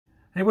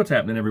Hey, what's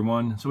happening,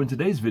 everyone? So in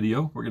today's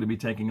video, we're going to be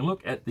taking a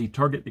look at the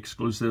Target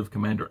exclusive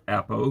Commander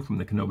Appo from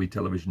the Kenobi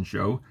television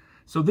show.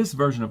 So this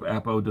version of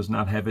Appo does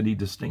not have any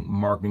distinct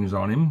markings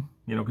on him,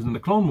 because in the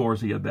Clone Wars,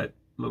 he had that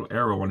little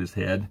arrow on his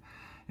head,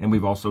 and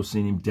we've also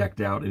seen him decked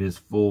out in his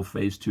full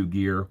Phase 2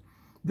 gear.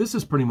 This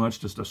is pretty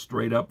much just a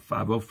straight-up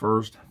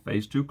 501st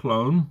Phase 2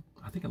 clone.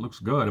 I think it looks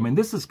good. I mean,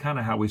 this is kind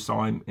of how we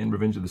saw him in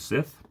Revenge of the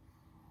Sith,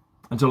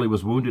 until he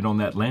was wounded on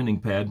that landing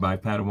pad by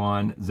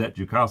Padawan Zet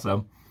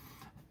Jukasa.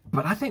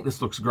 But I think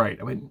this looks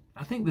great. I mean,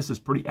 I think this is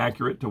pretty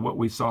accurate to what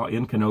we saw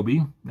in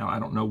Kenobi. Now, I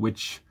don't know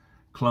which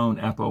clone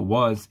Appo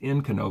was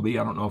in Kenobi.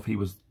 I don't know if he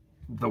was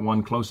the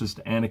one closest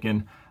to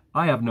Anakin.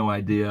 I have no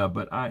idea,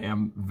 but I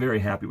am very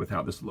happy with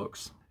how this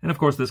looks. And of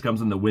course, this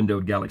comes in the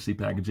windowed Galaxy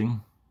packaging.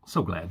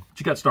 So glad. But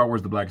you got Star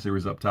Wars The Black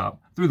Series up top.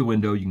 Through the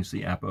window, you can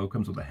see Appo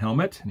comes with a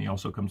helmet, and he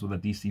also comes with a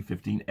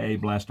DC-15A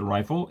blaster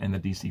rifle and the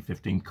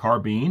DC-15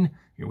 carbine.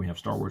 Here we have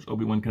Star Wars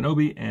Obi-Wan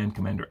Kenobi and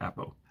Commander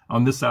Appo.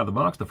 On this side of the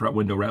box, the front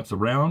window wraps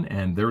around,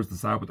 and there's the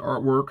side with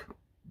artwork.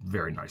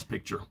 Very nice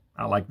picture.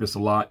 I like this a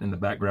lot. In the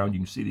background, you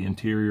can see the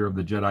interior of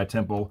the Jedi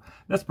Temple.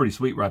 That's pretty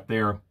sweet right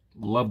there.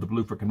 Love the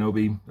blue for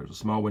Kenobi. There's a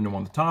small window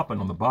on the top, and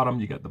on the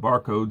bottom, you got the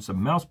barcode,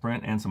 some mouse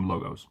print, and some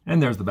logos.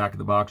 And there's the back of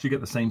the box. You get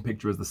the same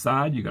picture as the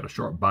side. You got a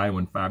short bio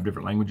in 5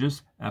 different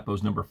languages.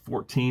 Appo's number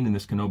 14 in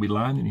this Kenobi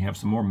line, and you have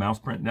some more mouse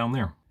print down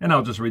there. And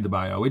I'll just read the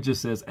bio. It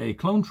just says, a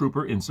clone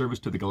trooper in service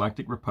to the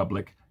Galactic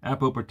Republic,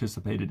 Appo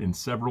participated in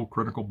several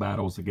critical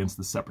battles against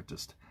the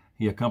Separatists.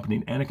 He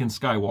accompanied Anakin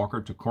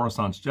Skywalker to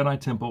Coruscant's Jedi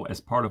Temple as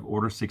part of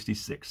Order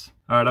 66.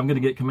 All right, I'm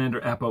going to get Commander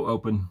Appo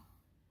open,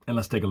 and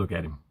let's take a look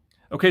at him.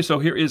 Okay, so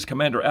here is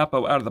Commander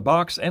Appo out of the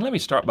box, and let me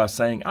start by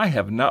saying I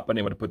have not been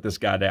able to put this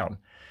guy down.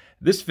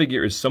 This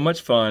figure is so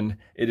much fun.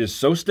 It is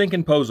so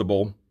stinking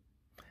posable.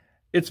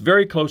 It's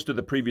very close to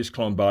the previous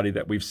clone body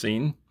that we've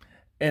seen,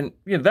 and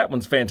that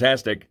one's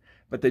fantastic,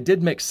 but they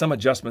did make some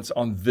adjustments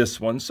on this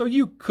one, so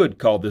you could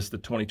call this the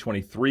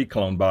 2023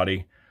 clone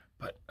body,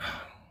 but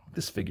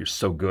this figure's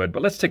so good.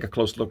 But let's take a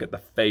close look at the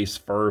face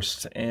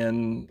first,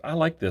 and I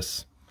like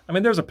this. I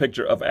mean, there's a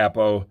picture of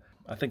Appo.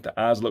 I think the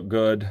eyes look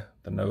good,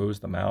 the nose,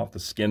 the mouth, the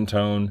skin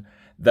tone,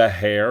 the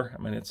hair.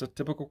 I mean, it's a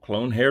typical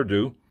clone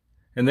hairdo.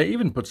 And they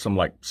even put some,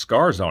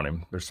 scars on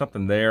him. There's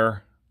something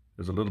there.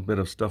 There's a little bit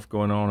of stuff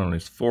going on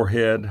his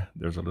forehead.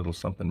 There's a little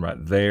something right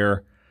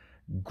there.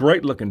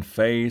 Great looking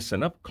face,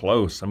 and up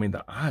close, I mean,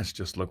 the eyes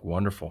just look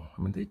wonderful.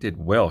 I mean, they did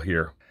well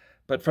here.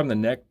 But from the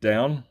neck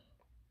down,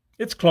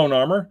 it's clone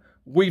armor.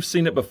 We've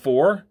seen it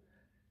before.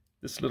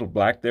 This little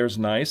black there's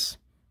nice.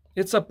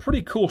 It's a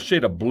pretty cool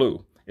shade of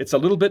blue. It's a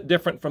little bit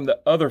different from the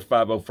other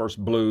 501st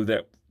blue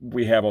that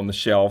we have on the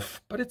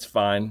shelf, but it's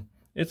fine.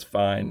 It's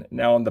fine.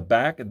 Now on the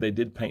back, they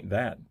did paint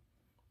that.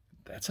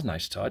 That's a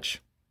nice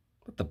touch.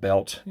 With the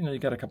belt, you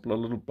got a couple of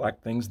little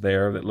black things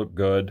there that look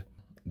good.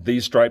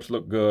 These stripes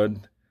look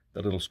good.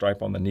 The little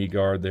stripe on the knee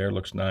guard there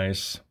looks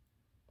nice.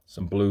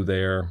 Some blue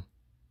there.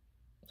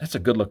 That's a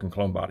good looking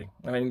clone body.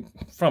 I mean,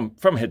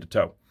 from head to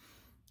toe.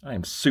 I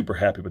am super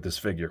happy with this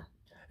figure.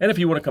 And if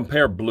you want to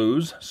compare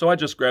blues, so I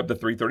just grabbed the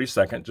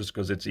 332nd just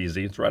because it's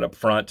easy. It's right up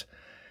front.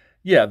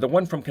 Yeah, the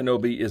one from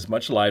Kenobi is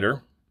much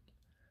lighter,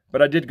 but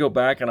I did go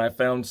back and I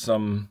found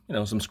some,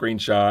 some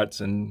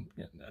screenshots, and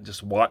I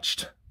just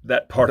watched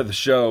that part of the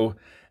show,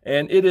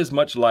 and it is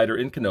much lighter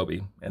in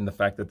Kenobi. And the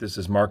fact that this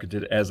is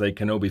marketed as a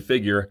Kenobi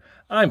figure,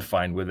 I'm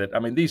fine with it. I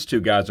mean, these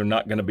two guys are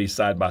not going to be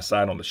side by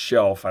side on the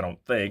shelf, I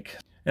don't think.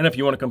 And if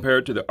you want to compare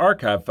it to the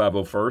Archive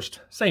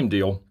 501st, same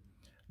deal.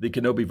 The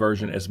Kenobi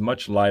version is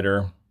much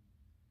lighter.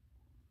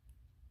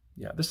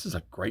 Yeah, this is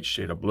a great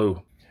shade of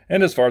blue.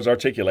 And as far as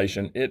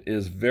articulation, it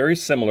is very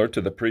similar to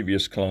the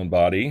previous clone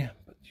body,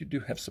 but you do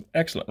have some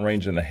excellent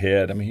range in the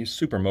head. I mean, he's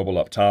super mobile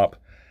up top.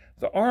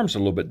 The arms are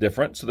a little bit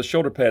different, so the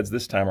shoulder pads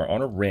this time are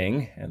on a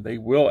ring, and they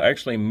will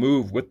actually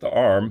move with the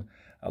arm.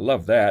 I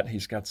love that.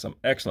 He's got some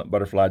excellent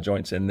butterfly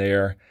joints in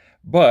there,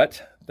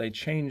 but they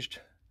changed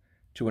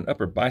to an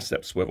upper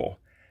bicep swivel.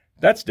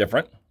 That's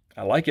different.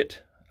 I like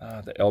it.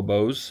 The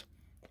elbows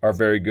are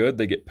very good.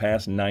 They get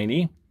past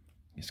 90.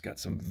 He's got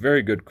some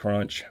very good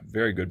crunch,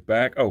 very good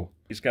back. Oh,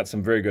 he's got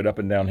some very good up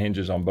and down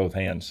hinges on both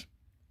hands.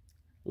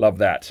 Love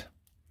that.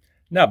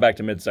 Now back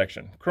to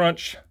midsection.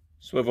 Crunch,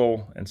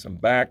 swivel, and some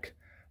back.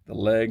 The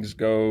legs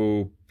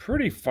go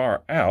pretty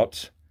far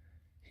out.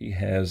 He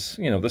has,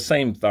 the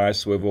same thigh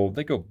swivel.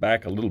 They go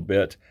back a little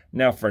bit.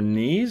 Now for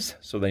knees,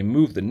 so they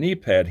move the knee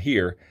pad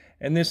here,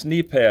 and this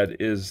knee pad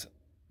is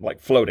like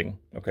floating.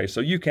 Okay,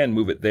 so you can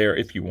move it there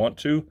if you want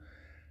to,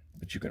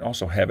 but you can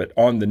also have it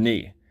on the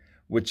knee,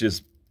 which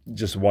is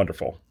just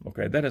wonderful.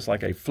 Okay, that is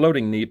like a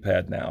floating knee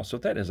pad now, so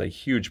that is a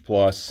huge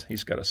plus.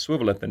 He's got a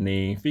swivel at the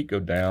knee. Feet go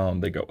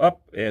down, they go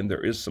up, and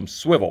there is some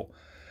swivel.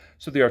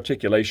 So the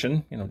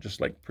articulation,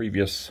 just like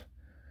previous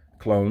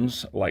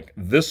clones, like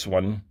this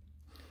one,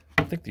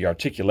 I think the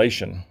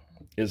articulation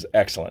is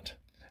excellent.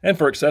 And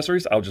for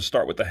accessories, I'll just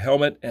start with the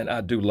helmet, and I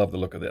do love the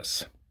look of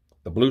this.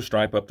 The blue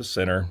stripe up the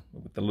center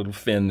with the little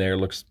fin there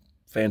looks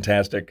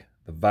fantastic.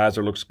 The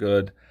visor looks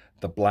good.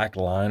 The black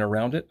line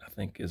around it, I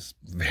think, is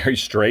very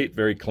straight,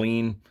 very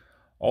clean.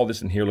 All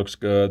this in here looks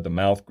good. The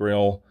mouth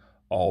grill,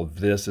 all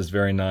this is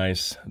very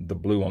nice. The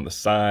blue on the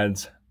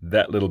sides,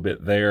 that little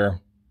bit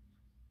there.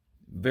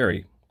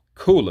 Very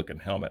cool looking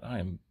helmet. I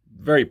am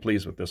very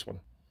pleased with this one.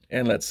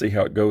 And let's see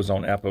how it goes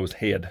on Appo's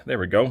head. There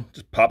we go.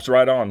 Just pops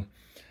right on.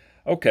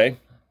 Okay.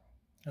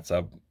 That's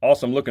an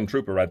awesome looking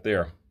trooper right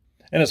there.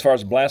 And as far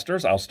as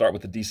blasters, I'll start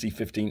with the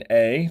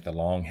DC-15A, the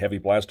long heavy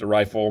blaster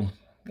rifle.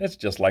 It's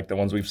just like the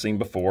ones we've seen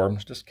before.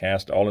 It's just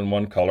cast all in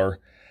one color.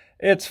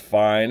 It's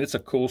fine. It's a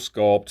cool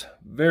sculpt.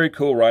 Very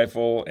cool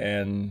rifle,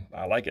 and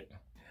I like it.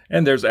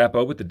 And there's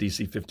Appo with the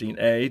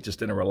DC-15A,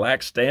 just in a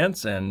relaxed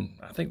stance, and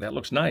I think that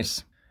looks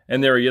nice.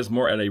 And there he is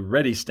more at a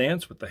ready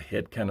stance with the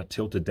head kind of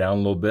tilted down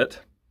a little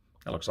bit.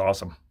 That looks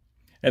awesome.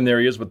 And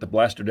there he is with the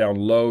blaster down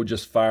low,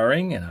 just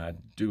firing, and I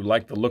do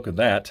like the look of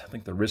that. I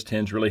think the wrist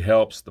hinge really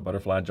helps. The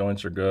butterfly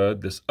joints are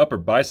good. This upper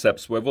bicep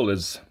swivel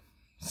is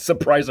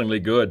surprisingly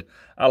good.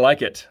 I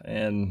like it,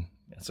 and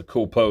it's a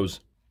cool pose.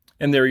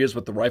 And there he is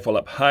with the rifle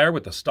up higher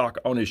with the stock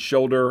on his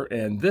shoulder,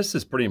 and this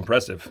is pretty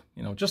impressive.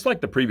 You know, just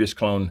like the previous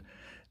clone,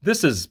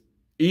 this is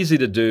easy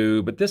to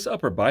do, but this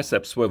upper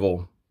bicep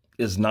swivel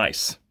is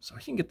nice. So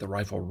he can get the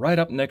rifle right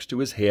up next to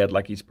his head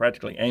like he's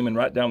practically aiming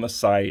right down the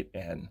sight,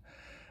 and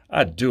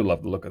I do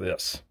love the look of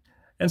this.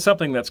 And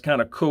something that's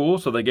kind of cool,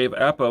 so they gave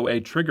Appo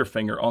a trigger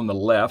finger on the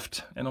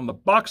left, and on the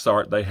box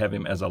art they have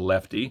him as a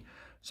lefty.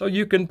 So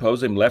you can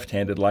pose him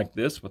left-handed like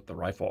this with the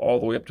rifle all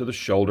the way up to the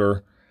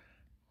shoulder.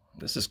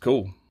 This is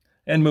cool.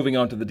 And moving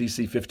on to the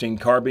DC-15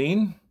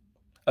 carbine.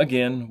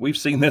 Again, we've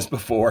seen this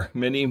before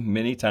many,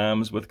 many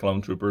times with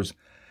clone troopers.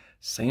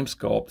 Same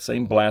sculpt,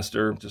 same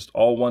blaster, just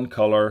all one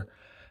color,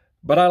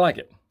 but I like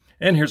it.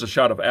 And here's a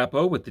shot of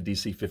Appo with the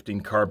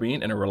DC-15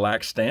 carbine in a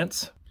relaxed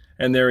stance.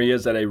 And there he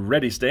is at a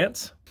ready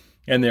stance.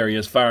 And there he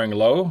is firing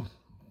low.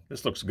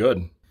 This looks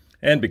good.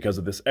 And because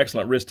of this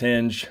excellent wrist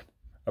hinge,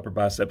 upper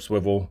bicep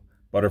swivel,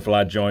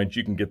 butterfly joint,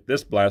 you can get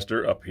this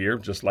blaster up here,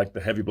 just like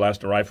the heavy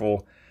blaster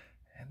rifle.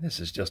 And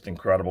this is just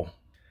incredible.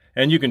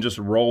 And you can just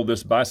roll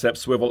this bicep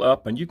swivel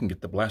up and you can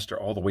get the blaster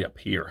all the way up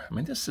here. I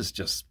mean, this is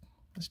just,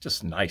 it's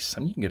just nice. I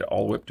mean, you can get it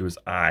all the way up to his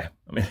eye.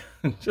 I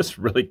mean, just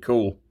really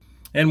cool.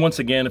 And once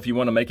again, if you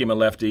want to make him a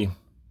lefty,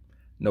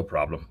 no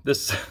problem.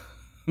 This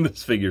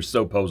figure's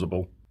so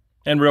poseable.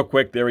 And real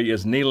quick, there he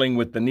is kneeling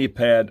with the knee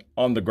pad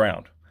on the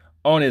ground,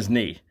 on his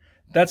knee.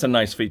 That's a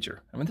nice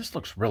feature. I mean, this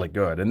looks really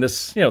good. And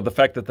this, you know, the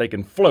fact that they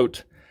can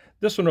float,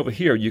 this one over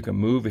here, you can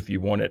move if you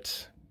want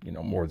it, you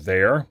know, more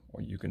there,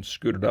 or you can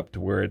scoot it up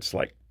to where it's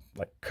like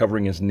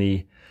covering his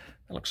knee.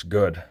 That looks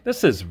good.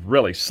 This is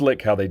really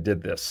slick how they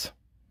did this.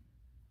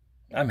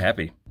 I'm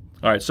happy.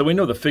 All right, so we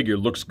know the figure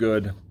looks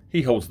good.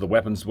 He holds the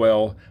weapons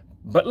well.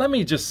 But let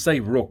me just say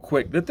real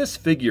quick that this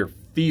figure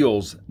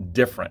feels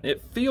different.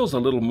 It feels a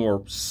little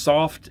more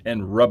soft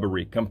and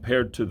rubbery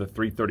compared to the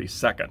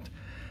 332nd.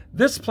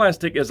 This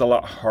plastic is a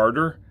lot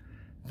harder.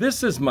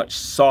 This is much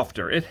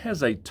softer. It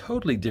has a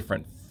totally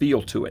different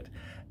feel to it,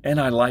 and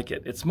I like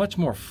it. It's much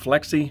more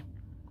flexy.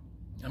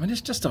 I mean,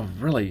 it's just a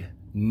really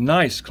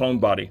nice clone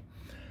body.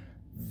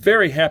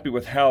 Very happy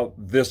with how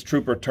this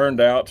trooper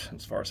turned out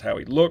as far as how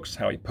he looks,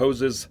 how he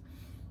poses.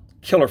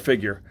 Killer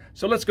figure.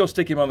 So let's go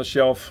stick him on the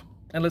shelf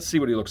and let's see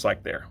what he looks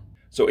like there.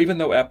 So even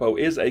though Appo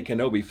is a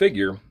Kenobi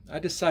figure, I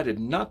decided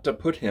not to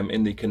put him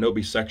in the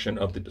Kenobi section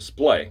of the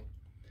display.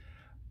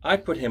 I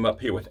put him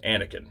up here with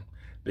Anakin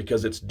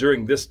because it's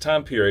during this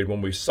time period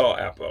when we saw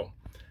Appo.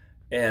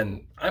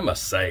 And I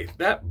must say,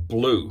 that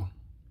blue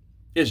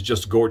is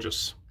just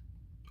gorgeous.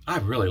 I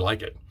really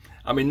like it.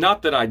 I mean,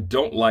 not that I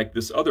don't like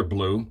this other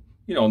blue,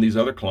 you know, and these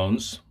other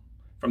clones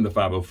from the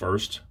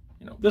 501st.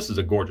 You know, this is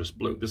a gorgeous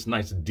blue, this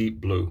nice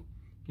deep blue,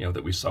 you know,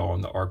 that we saw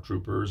on the ARC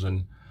Troopers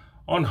and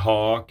on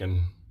Hawk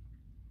and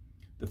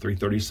the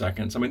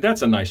 332nds. I mean,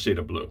 that's a nice shade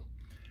of blue.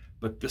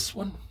 But this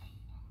one,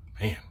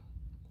 man,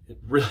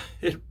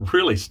 it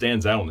really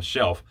stands out on the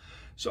shelf.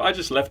 So I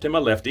just left him a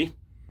lefty,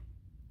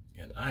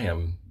 and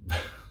I'm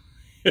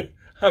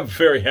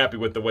very happy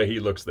with the way he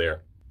looks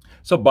there.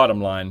 So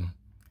bottom line,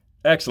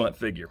 excellent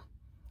figure.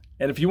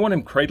 And if you want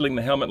him cradling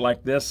the helmet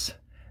like this,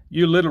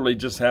 you literally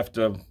just have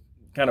to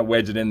kind of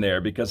wedge it in there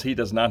because he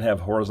does not have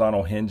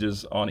horizontal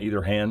hinges on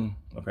either hand.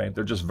 Okay,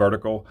 they're just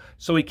vertical.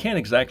 So he can't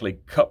exactly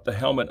cup the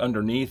helmet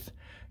underneath.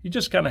 You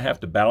just kind of have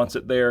to balance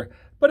it there,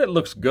 but it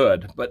looks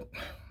good. But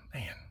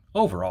man,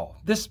 overall,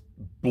 this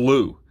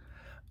blue,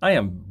 I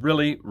am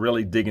really,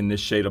 really digging this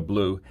shade of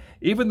blue.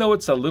 Even though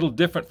it's a little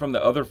different from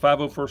the other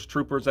 501st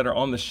Troopers that are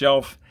on the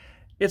shelf,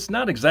 it's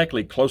not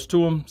exactly close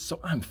to them, so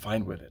I'm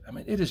fine with it. I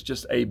mean, it is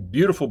just a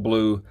beautiful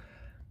blue.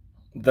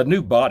 The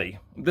new body,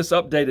 this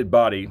updated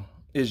body,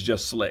 is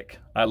just slick.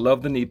 I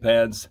love the knee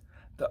pads.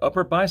 The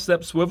upper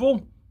bicep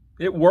swivel,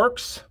 it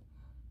works.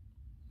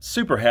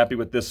 Super happy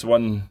with this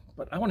one,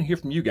 but I want to hear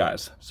from you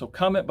guys. So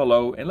comment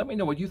below and let me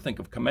know what you think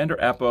of Commander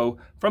Appo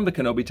from the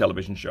Kenobi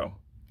television show.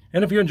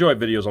 And if you enjoy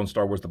videos on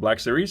Star Wars The Black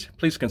Series,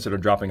 please consider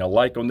dropping a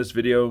like on this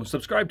video,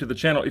 subscribe to the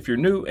channel if you're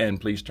new,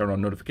 and please turn on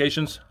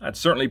notifications. I'd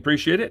certainly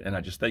appreciate it, and I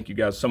just thank you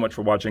guys so much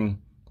for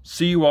watching.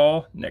 See you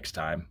all next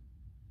time.